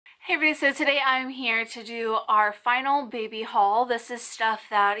Hey everybody, so today I'm here to do our final baby haul. This is stuff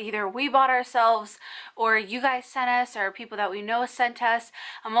that either we bought ourselves or you guys sent us or people that we know sent us.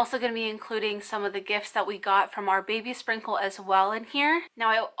 I'm also going to be including some of the gifts that we got from our baby sprinkle as well in here. Now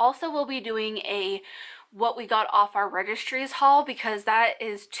I also will be doing a what we got off our registries haul because that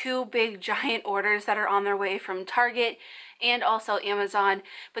is two big giant orders that are on their way from Target and also Amazon,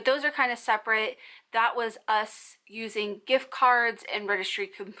 but those are kind of separate. That was us using gift cards and registry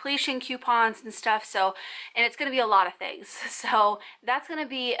completion coupons and stuff, so, and it's going to be a lot of things, so that's going to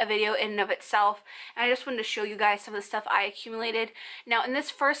be a video in and of itself. And I just wanted to show you guys some of the stuff I accumulated. Now in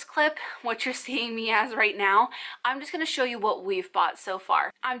this first clip, what you're seeing me as right now, I'm just going to show you what we've bought so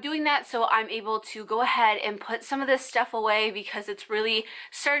far. I'm doing that so I'm able to go ahead and put some of this stuff away because it's really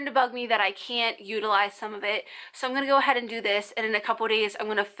starting to bug me that I can't utilize some of it. So I'm going to go ahead and do this, and in a couple days I'm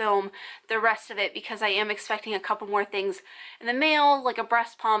going to film the rest of it because I am expecting a couple more things in the mail, like a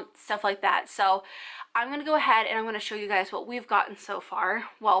breast pump, stuff like that. So I'm going to go ahead and I'm going to show you guys what we've gotten so far.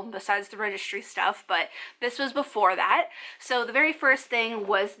 Well, besides the registry stuff, but this was before that. So the very first thing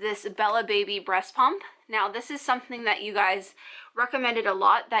was this Bellababy breast pump. Now this is something that you guys recommended a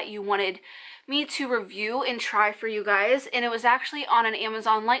lot, that you wanted me to review and try for you guys, and it was actually on an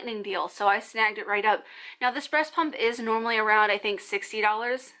Amazon Lightning deal, so I snagged it right up. Now this breast pump is normally around, I think,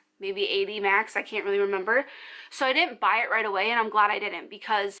 $60, maybe 80 max, I can't really remember. So I didn't buy it right away, and I'm glad I didn't,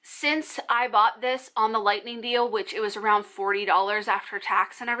 because since I bought this on the Lightning deal, which it was around $40 after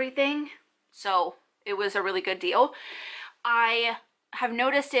tax and everything, so it was a really good deal, I have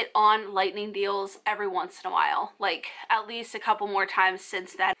noticed it on Lightning deals every once in a while, like at least a couple more times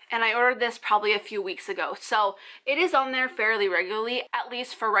since then. And I ordered this probably a few weeks ago, so it is on there fairly regularly, at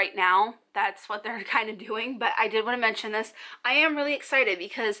least for right now. That's what they're kind of doing. But I did want to mention this. I am really excited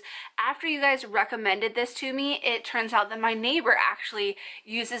because after you guys recommended this to me, it turns out that my neighbor actually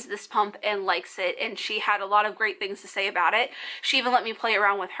uses this pump and likes it, and she had a lot of great things to say about it. She even let me play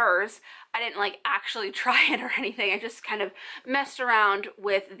around with hers. I didn't like actually try it or anything. I just kind of messed around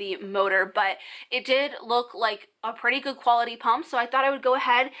with the motor, but it did look like a pretty good quality pump, so I thought I would go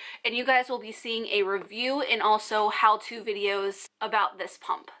ahead, and you guys will be seeing a review and also how-to videos about this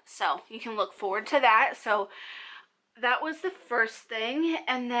pump, so you can look forward to that. So that was the first thing.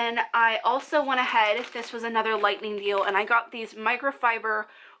 And then I also went ahead, this was another Lightning deal, and I got these microfiber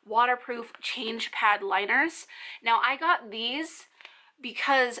waterproof change pad liners. Now I got these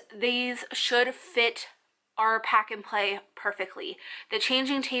because these should fit our pack and play perfectly. The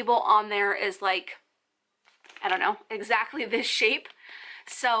changing table on there is like, I don't know, exactly this shape.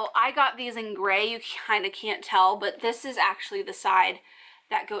 So I got these in gray. You kind of can't tell, but this is actually the side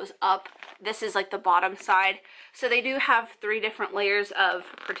that goes up. This is like the bottom side. So they do have 3 different layers of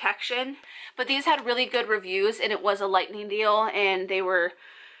protection, but these had really good reviews, and it was a Lightning deal, and they were,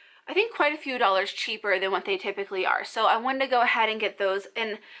 I think, quite a few dollars cheaper than what they typically are. So I wanted to go ahead and get those,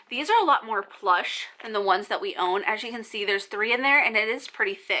 and these are a lot more plush than the ones that we own. As you can see, there's 3 in there, and it is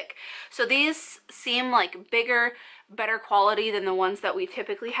pretty thick. So these seem like bigger, better quality than the ones that we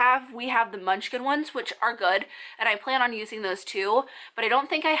typically have. We have the Munchkin ones, which are good, and I plan on using those too, but I don't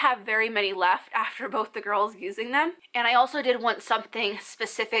think I have very many left after both the girls using them. And I also did want something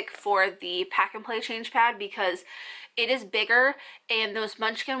specific for the pack and play change pad because it is bigger, and those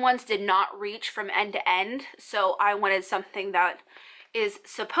Munchkin ones did not reach from end to end, so I wanted something that is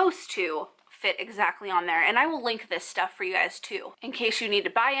supposed to fit exactly on there. And I will link this stuff for you guys too, in case you need to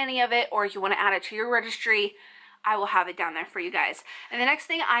buy any of it or you want to add it to your registry. I will have it down there for you guys. And the next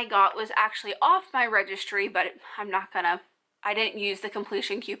thing I got was actually off my registry, but I didn't use the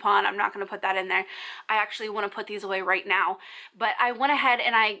completion coupon. I'm not gonna put that in there. I actually want to put these away right now. But I went ahead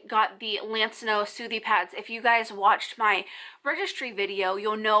and I got the Lansinoh soothy pads. If you guys watched my registry video,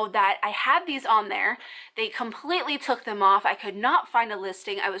 you'll know that I had these on there. They completely took them off. I could not find a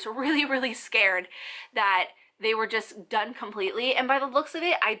listing. I was really, really scared that they were just done completely, and by the looks of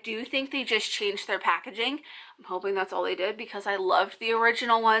it, I do think they just changed their packaging. I'm hoping that's all they did because I loved the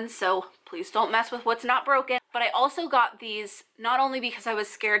original ones, so please don't mess with what's not broken. But I also got these not only because I was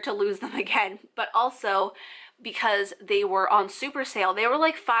scared to lose them again, but also because they were on super sale. They were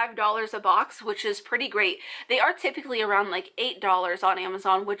like $5 a box, which is pretty great. They are typically around like $8 on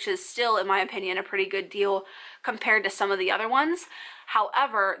Amazon, which is still, in my opinion, a pretty good deal compared to some of the other ones.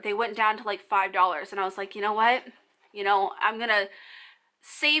 However, they went down to like $5, and I was like, you know what? You know, I'm gonna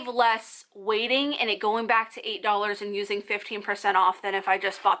save less waiting and it going back to $8 and using 15% off than if I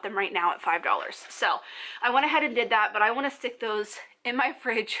just bought them right now at $5. So I went ahead and did that, but I want to stick those in my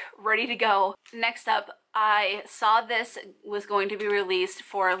fridge ready to go. Next up, I saw this was going to be released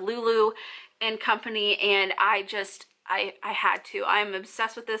for Lulu and company, and I I had to. I'm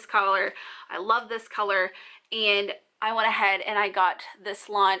obsessed with this color. I love this color, and I went ahead and I got this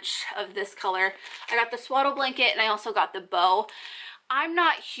launch of this color. I got the swaddle blanket and I also got the bow. I'm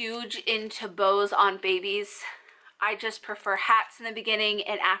not huge into bows on babies. I just prefer hats in the beginning,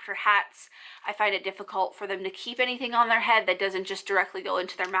 and after hats, I find it difficult for them to keep anything on their head that doesn't just directly go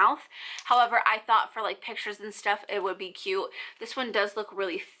into their mouth. However, I thought for like pictures and stuff, it would be cute. This one does look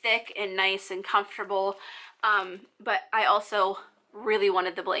really thick and nice and comfortable, but I also really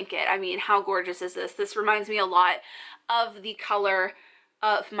wanted the blanket. I mean, how gorgeous is this? This reminds me a lot of the color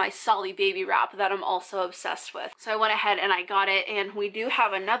of my Solly baby wrap that I'm also obsessed with. So I went ahead and I got it, and we do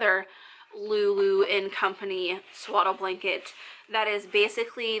have another Lulu & Company swaddle blanket that is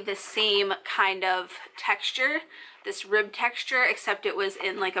basically the same kind of texture, this rib texture, except it was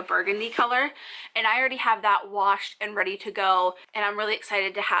in like a burgundy color, and I already have that washed and ready to go, and I'm really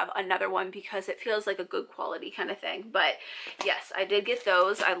excited to have another one because it feels like a good quality kind of thing. But yes, I did get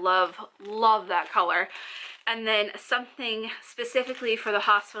those. I love that color. And then something specifically for the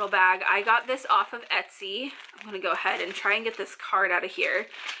hospital bag, I got this off of Etsy. I'm gonna go ahead and try and get this card out of here.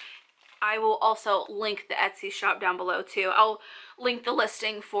 I will also link the Etsy shop down below too. I'll link the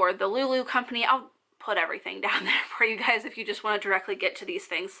listing for the Lulu company. I'll put everything down there for you guys if you just want to directly get to these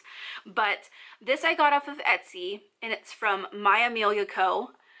things. But this I got off of Etsy, and it's from My Amelia Co.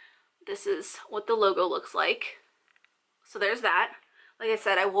 This is what the logo looks like. So there's that. Like I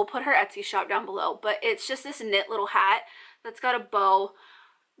said, I will put her Etsy shop down below, but it's just this knit little hat that's got a bow.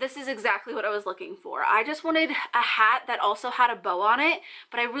 This is exactly what I was looking for. I just wanted a hat that also had a bow on it,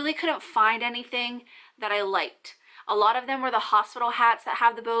 but I really couldn't find anything that I liked. A lot of them were the hospital hats that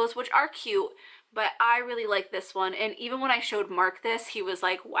have the bows, which are cute, but I really like this one. And even when I showed Mark this, he was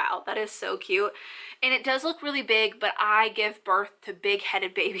like, wow, that is so cute. And it does look really big, but I give birth to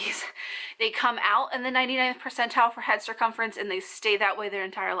big-headed babies. They come out in the 99th percentile for head circumference, and they stay that way their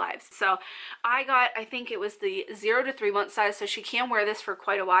entire lives. So I got, I think it was the 0 to 3 month size, so she can wear this for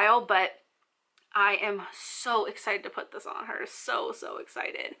quite a while, but I am so excited to put this on her. So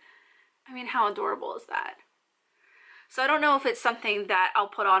excited. I mean, how adorable is that? So I don't know if it's something that I'll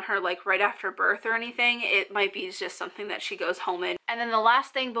put on her like right after birth or anything. It might be just something that she goes home in. And then the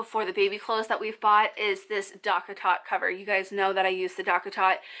last thing before the baby clothes that we've bought is this DockATot cover. You guys know that I use the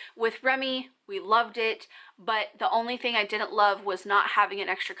DockATot with Remy. We loved it, but the only thing I didn't love was not having an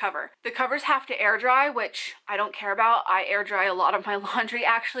extra cover. The covers have to air dry, which I don't care about. I air dry a lot of my laundry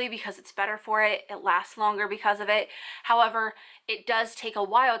actually because it's better for it. It lasts longer because of it. However, it does take a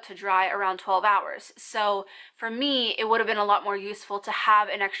while to dry, around 12 hours. So for me, it would have been a lot more useful to have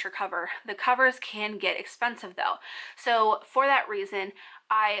an extra cover. The covers can get expensive though. So for that reason,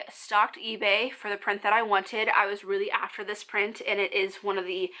 I stalked eBay for the print that I wanted. I was really after this print, and it is one of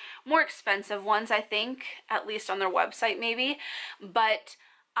the more expensive ones, I think, at least on their website maybe. But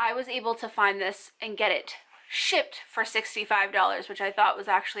I was able to find this and get it shipped for $65, which I thought was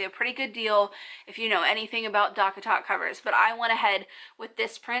actually a pretty good deal if you know anything about DockATot covers. But I went ahead with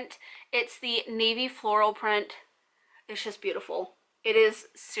this print. It's the navy floral print. It's just beautiful. It is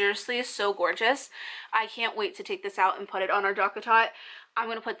seriously so gorgeous. I can't wait to take this out and put it on our DockATot. I'm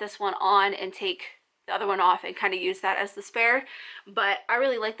going to put this one on and take the other one off and kind of use that as the spare. But I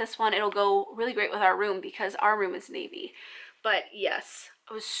really like this one. It'll go really great with our room because our room is navy. But yes,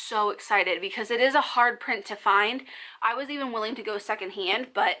 I was so excited because it is a hard print to find. I was even willing to go secondhand,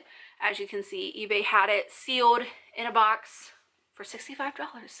 but as you can see, eBay had it sealed in a box for $65.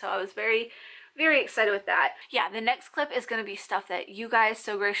 So I was very excited with that. Yeah, the next clip is going to be stuff that you guys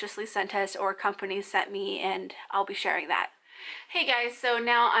so graciously sent us or companies sent me, and I'll be sharing that. Hey guys, so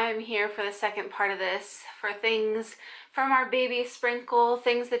now I'm here for the second part of this for things from our baby sprinkle,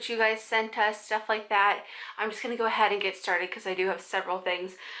 things that you guys sent us, stuff like that. I'm just going to go ahead and get started because I do have several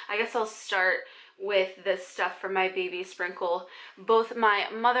things. I guess I'll start with this stuff from my baby sprinkle. Both my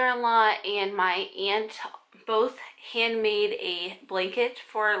mother-in-law and my aunt both handmade a blanket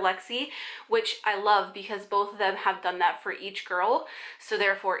for Lexi, which I love because both of them have done that for each girl. So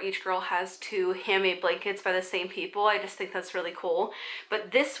therefore each girl has 2 handmade blankets by the same people. I just think that's really cool.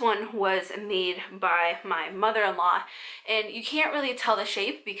 But this one was made by my mother-in-law, and you can't really tell the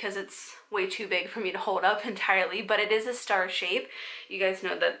shape because it's way too big for me to hold up entirely, but it is a star shape. You guys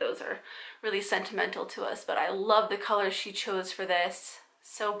know that those are really sentimental to us, but I love the color she chose for this.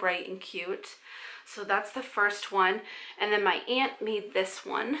 So bright and cute. So that's the first one. And then my aunt made this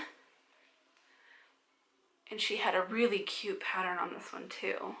one, and she had a really cute pattern on this one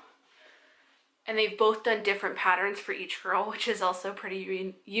too. And they've both done different patterns for each girl, which is also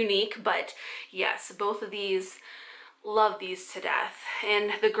pretty unique. But yes, both of these love these to death.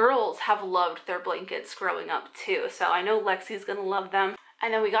 And the girls have loved their blankets growing up too. So I know Lexi's gonna love them.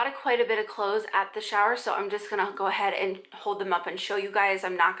 And then we got quite a bit of clothes at the shower, so I'm just gonna go ahead and hold them up and show you guys.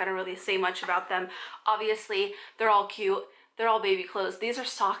 I'm not gonna really say much about them. Obviously, they're all cute. They're all baby clothes. These are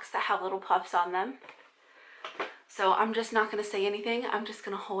socks that have little puffs on them. So I'm just not gonna say anything. I'm just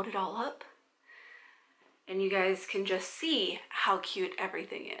gonna hold it all up. And you guys can just see how cute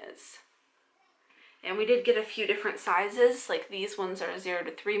everything is. And we did get a few different sizes, like these ones are 0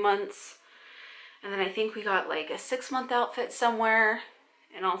 to 3 months. And then I think we got like a 6-month outfit somewhere,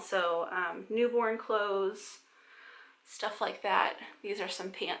 and also newborn clothes, stuff like that. These are some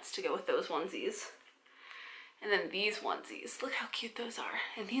pants to go with those onesies. And then these onesies, look how cute those are.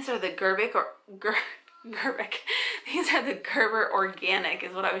 And these are the Gerbic or Gerbic. These are the Gerber Organic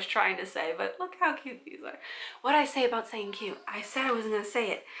is what I was trying to say, but look how cute these are. What did I say about saying cute? I said I wasn't gonna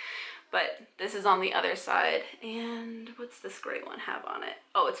say it. But this is on the other side. And what's this gray one have on it?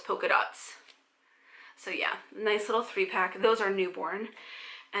 Oh, it's polka dots. So yeah, nice little 3-pack. Those are newborn.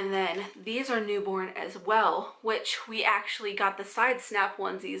 And then these are newborn as well, which we actually got the side snap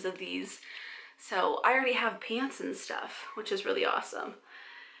onesies of these. So I already have pants and stuff, which is really awesome.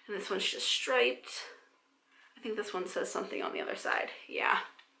 And this one's just striped. I think this one says something on the other side. Yeah.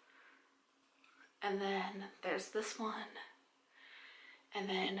 And then there's this one. And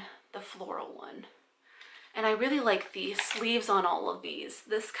then the floral one. And I really like the sleeves on all of these.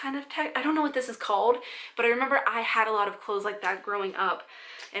 This kind of tech, I don't know what this is called, but I remember I had a lot of clothes like that growing up,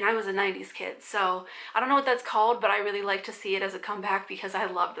 and I was a 90s kid, so I don't know what that's called, but I really like to see it as a comeback because I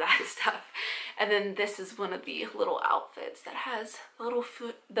loved that stuff. And then this is one of the little outfits that has the little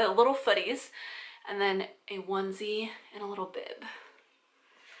footies, and then a onesie and a little bib.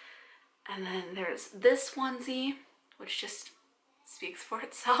 And then there's this onesie, which just speaks for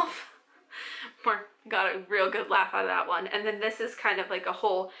itself. Got a real good laugh out of that one. And then this is kind of like a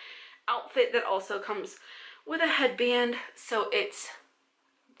whole outfit that also comes with a headband. So it's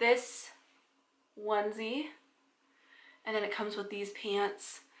this onesie, and then it comes with these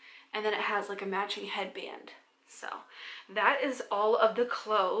pants, and then it has like a matching headband. So that is all of the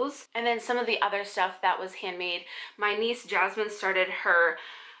clothes. And then some of the other stuff that was handmade. My niece Jasmine started her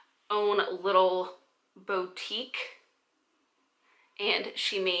own little boutique, and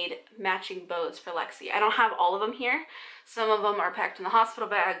she made matching bows for Lexi. I don't have all of them here. Some of them are packed in the hospital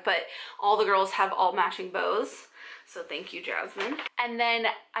bag, but all the girls have all matching bows. So thank you, Jasmine. And then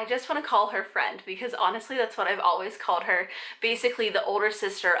I just want to call her friend, because honestly, that's what I've always called her. Basically, the older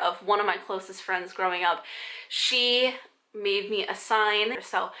sister of one of my closest friends growing up. She made me a sign.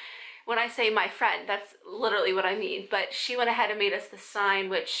 So when I say my friend, that's literally what I mean. But she went ahead and made us the sign,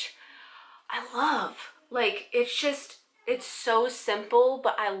 which I love. Like, it's so simple,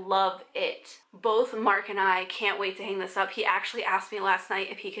 but I love it. Both Mark and I can't wait to hang this up. He actually asked me last night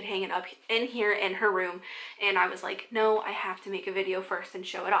if he could hang it up in here in her room, and I was like, no, I have to make a video first and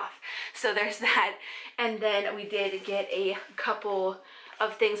show it off. So there's that. And then we did get a couple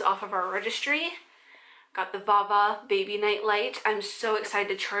of things off of our registry. Got the Vava baby night light. I'm so excited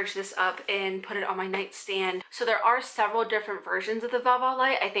to charge this up and put it on my nightstand. So there are several different versions of the Vava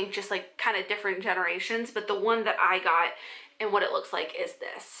light. I think just like kind of different generations, but the one that I got and what it looks like is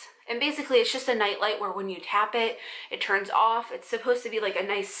this. And basically it's just a night light where when you tap it, it turns off. It's supposed to be like a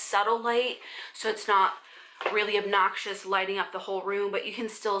nice subtle light, so it's not really obnoxious lighting up the whole room, but you can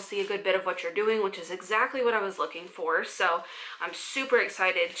still see a good bit of what you're doing, which is exactly what I was looking for. So I'm super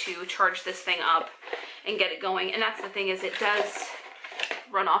excited to charge this thing up and get it going. And that's the thing, is it does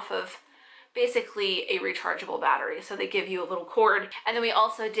run off of basically a rechargeable battery, so they give you a little cord. And then we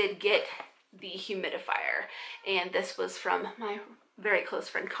also did get the humidifier, and this was from my very close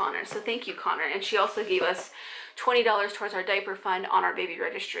friend Connor, so thank you, Connor. And she also gave us $20 towards our diaper fund on our baby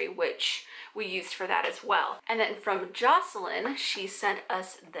registry, which we used for that as well. And then from Jocelyn, she sent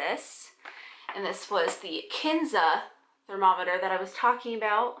us this, and this was the Kinsa thermometer that I was talking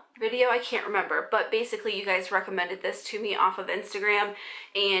about. Video, I can't remember, but basically you guys recommended this to me off of Instagram,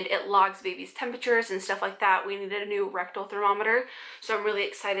 and it logs baby's temperatures and stuff like that. We needed a new rectal thermometer, so I'm really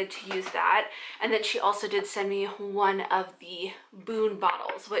excited to use that. And then she also did send me one of the Boone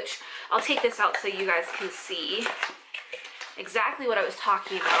bottles, which I'll take this out so you guys can see exactly what I was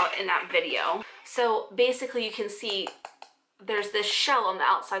talking about in that video. So basically you can see there's this shell on the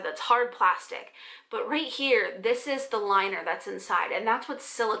outside that's hard plastic, but right here, this is the liner that's inside, and that's what's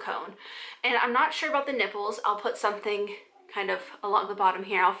silicone. And I'm not sure about the nipples. I'll put something kind of along the bottom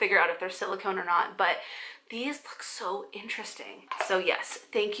here. I'll figure out if they're silicone or not, but these look so interesting. So yes,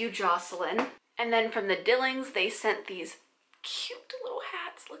 thank you, Jocelyn. And then from the Dillings, they sent these cute little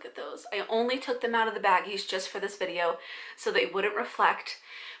hats. Look look at those. I only took them out of the baggies just for this video so they wouldn't reflect,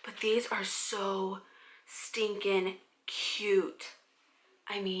 but these are so stinking cute.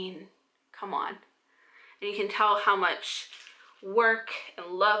 I mean, come on. And you can tell how much work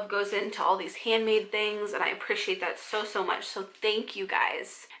and love goes into all these handmade things, and I appreciate that so, so much. So thank you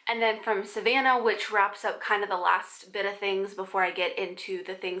guys. And then from Savannah, which wraps up kind of the last bit of things before I get into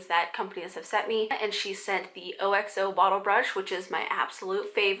the things that companies have sent me, and she sent the OXO bottle brush, which is my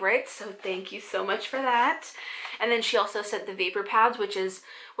absolute favorite, so thank you so much for that. And then she also sent the vapor pads, which is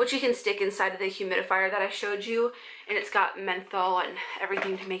what you can stick inside of the humidifier that I showed you, and it's got menthol and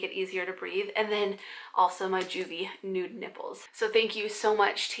everything to make it easier to breathe. And then also my Juvie nude nipples. So thank you so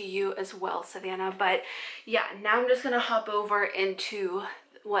much to you as well, Savannah. But yeah, now I'm just gonna hop over into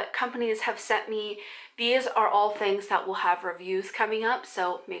what companies have sent me. These are all things that will have reviews coming up,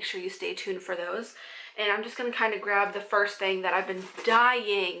 so make sure you stay tuned for those. And I'm just gonna kind of grab the first thing that I've been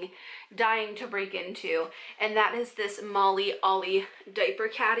dying to break into, and that is this MollieOllie diaper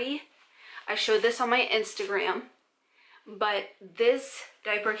caddy. I showed this on my Instagram, but this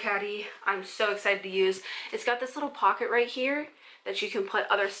diaper caddy I'm so excited to use. It's got this little pocket right here that you can put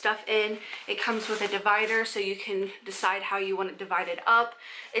other stuff in. It comes with a divider so you can decide how you want it divided up.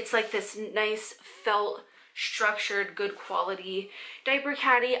 It's like this nice felt structured, good quality diaper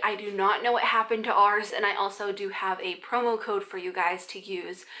caddy. I do not know what happened to ours, and I also do have a promo code for you guys to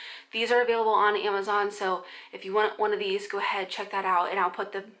use. These are available on Amazon, so if you want one of these, go ahead, check that out, and I'll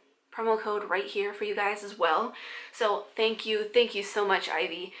put the promo code right here for you guys as well. So thank you so much,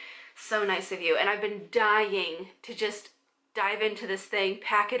 Ivy. So nice of you. And I've been dying to just dive into this thing,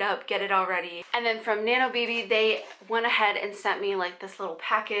 pack it up, get it all ready. And then from Nanobaby, they went ahead and sent me like this little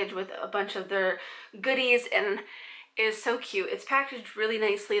package with a bunch of their goodies, and it is so cute. It's packaged really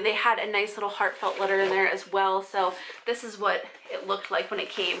nicely. They had a nice little heartfelt letter in there as well, so this is what it looked like when it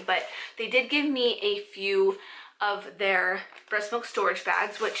came. But they did give me a few of their breast milk storage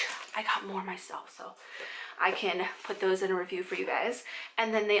bags, which I got more myself, so I can put those in a review for you guys.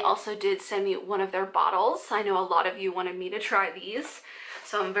 And then they also did send me one of their bottles. I know a lot of you wanted me to try these,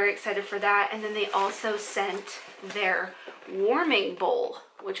 so I'm very excited for that. And then they also sent their warming bowl,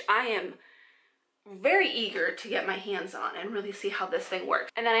 which I am very eager to get my hands on and really see how this thing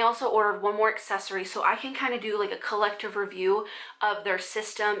works. And then I also ordered one more accessory so I can kind of do like a collective review of their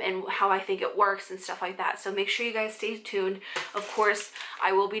system and how I think it works and stuff like that. So make sure you guys stay tuned. Of course,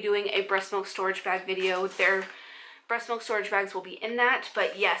 I will be doing a breast milk storage bag video. Their breast milk storage bags will be in that,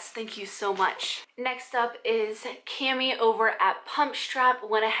 but yes, thank you so much. Next up is Cami over at Pump Strap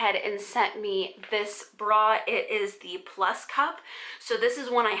went ahead and sent me this bra. It is the PlusCup. So this is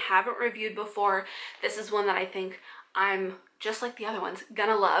one I haven't reviewed before. This is one that I think I'm, just like the other ones,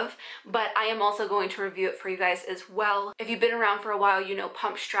 gonna love, but I am also going to review it for you guys as well. If you've been around for a while, you know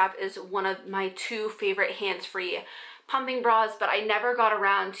Pump Strap is one of my two favorite hands-free pumping bras, but I never got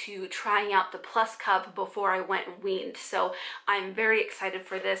around to trying out the PlusCup before I went and weaned, so I'm very excited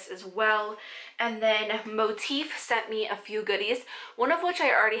for this as well. And then Motif sent me a few goodies, one of which I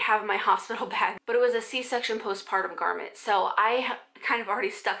already have in my hospital bag, but it was a C-section postpartum garment, so I kind of already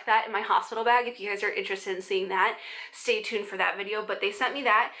stuck that in my hospital bag. If you guys are interested in seeing that, stay tuned for that video. But they sent me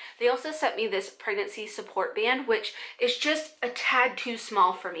that. They also sent me this pregnancy support band, which is just a tad too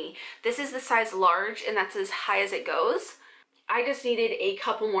small for me. This is the size large, and that's as high as it goes. I just needed a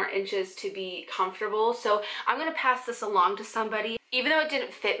couple more inches to be comfortable, so I'm gonna pass this along to somebody. Even though it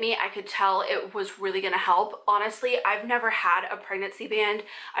didn't fit me, I could tell it was really gonna help. Honestly, I've never had a pregnancy band.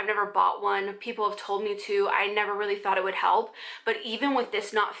 I've never bought one. People have told me to. I never really thought it would help. But even with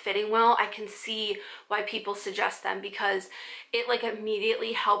this not fitting well, I can see why people suggest them, because it like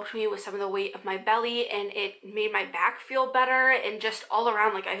immediately helped me with some of the weight of my belly, and it made my back feel better, and just all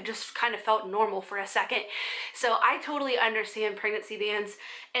around, like I just kind of felt normal for a second. So I totally understand pregnancy bands,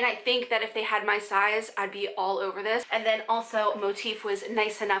 and I think that if they had my size, I'd be all over this. And then also Motif was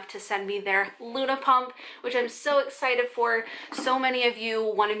nice enough to send me their Luna pump, which I'm so excited for. So many of you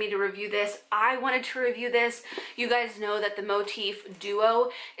wanted me to review this. I wanted to review this. You guys know that the Motif Duo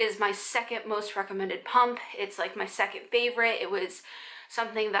is my second most recommended pump. It's like my second favorite. It was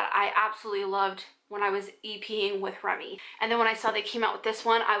something that I absolutely loved when I was EPing with Remy. And then when I saw they came out with this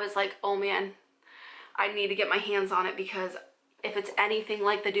one, I was like, oh man, I need to get my hands on it, because if it's anything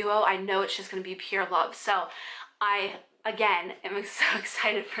like the Duo, I know it's just going to be pure love. So I again, I'm so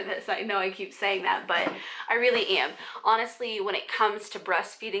excited for this. I know I keep saying that, but I really am. Honestly, when it comes to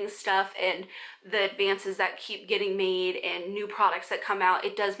breastfeeding stuff and the advances that keep getting made and new products that come out,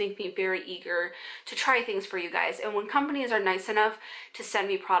 it does make me very eager to try things for you guys. And when companies are nice enough to send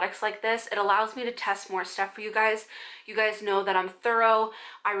me products like this, it allows me to test more stuff for you guys. You guys know that I'm thorough.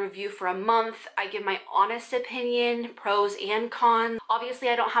 I review for a month. I give my honest opinion, pros and cons. Obviously,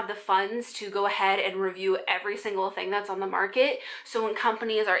 I don't have the funds to go ahead and review every single thing that's on the market. So when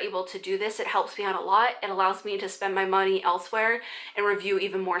companies are able to do this, it helps me out a lot. It allows me to spend my money elsewhere and review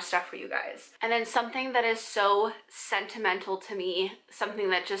even more stuff for you guys. And then something that is so sentimental to me, something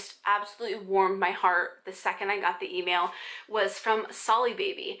that just absolutely warmed my heart the second I got the email, was from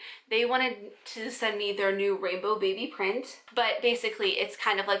Baby. They wanted to send me their new rainbow baby print, but basically it's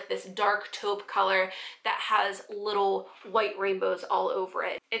kind of like this dark taupe color that has little white rainbows all over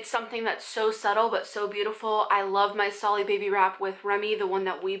it. It's something that's so subtle but so beautiful. I love my Baby wrap with Remy, the one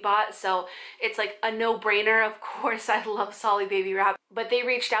that we bought, so it's like a no-brainer. Of course I love Baby wrap, but they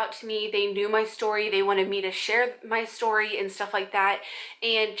reached out to me. They knew my story. They wanted me to share my story and stuff like that,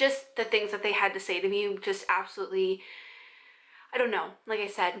 and just the things that they had to say to me just absolutely, I don't know, like I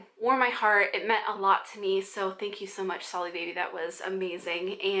said, warmed my heart. It meant a lot to me, so thank you so much, Baby. That was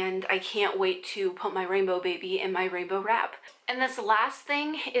amazing, and I can't wait to put my rainbow baby in my rainbow wrap. And this last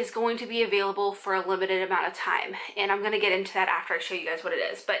thing is going to be available for a limited amount of time, and I'm going to get into that after I show you guys what it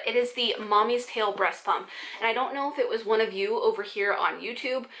is. But it is the Mommy's Tail Breast Pump, and I don't know if it was one of you over here on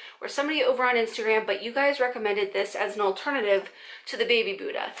YouTube or somebody over on Instagram, but you guys recommended this as an alternative to the Baby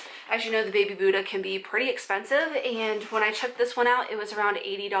Buddha. As you know, the Baby Buddha can be pretty expensive, and when I checked this one out, it was around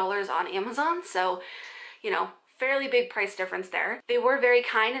 $80 on Amazon, so, you know, fairly big price difference there. They were very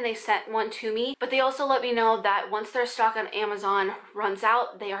kind and they sent one to me, but they also let me know that once their stock on Amazon runs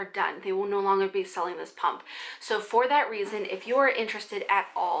out, they are done. They will no longer be selling this pump. So for that reason, if you are interested at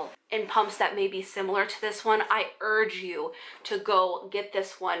all in pumps that may be similar to this one, I urge you to go get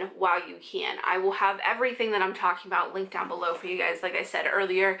this one while you can. I will have everything that I'm talking about linked down below for you guys, like I said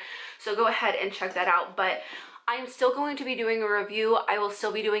earlier, so go ahead and check that out. But I'm still going to be doing a review. I will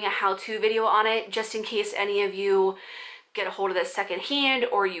still be doing a how-to video on it, just in case any of you get a hold of this secondhand,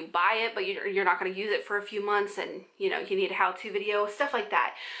 or you buy it but you're not going to use it for a few months and you know you need a how-to video, stuff like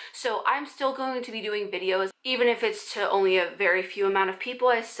that. So I'm still going to be doing videos, even if it's to only a very few amount of people.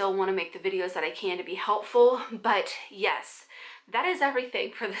 I still want to make the videos that I can to be helpful. But yes, that is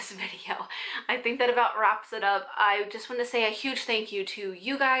everything for this video. I think that about wraps it up. I just want to say a huge thank you to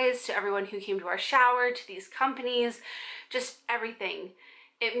you guys, to everyone who came to our shower, to these companies, just everything.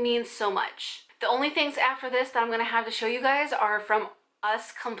 It means so much. The only things after this that I'm going to have to show you guys are from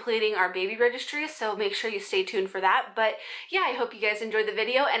us completing our baby registry, so make sure you stay tuned for that. But yeah, I hope you guys enjoyed the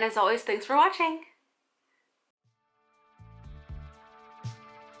video, and as always, thanks for watching.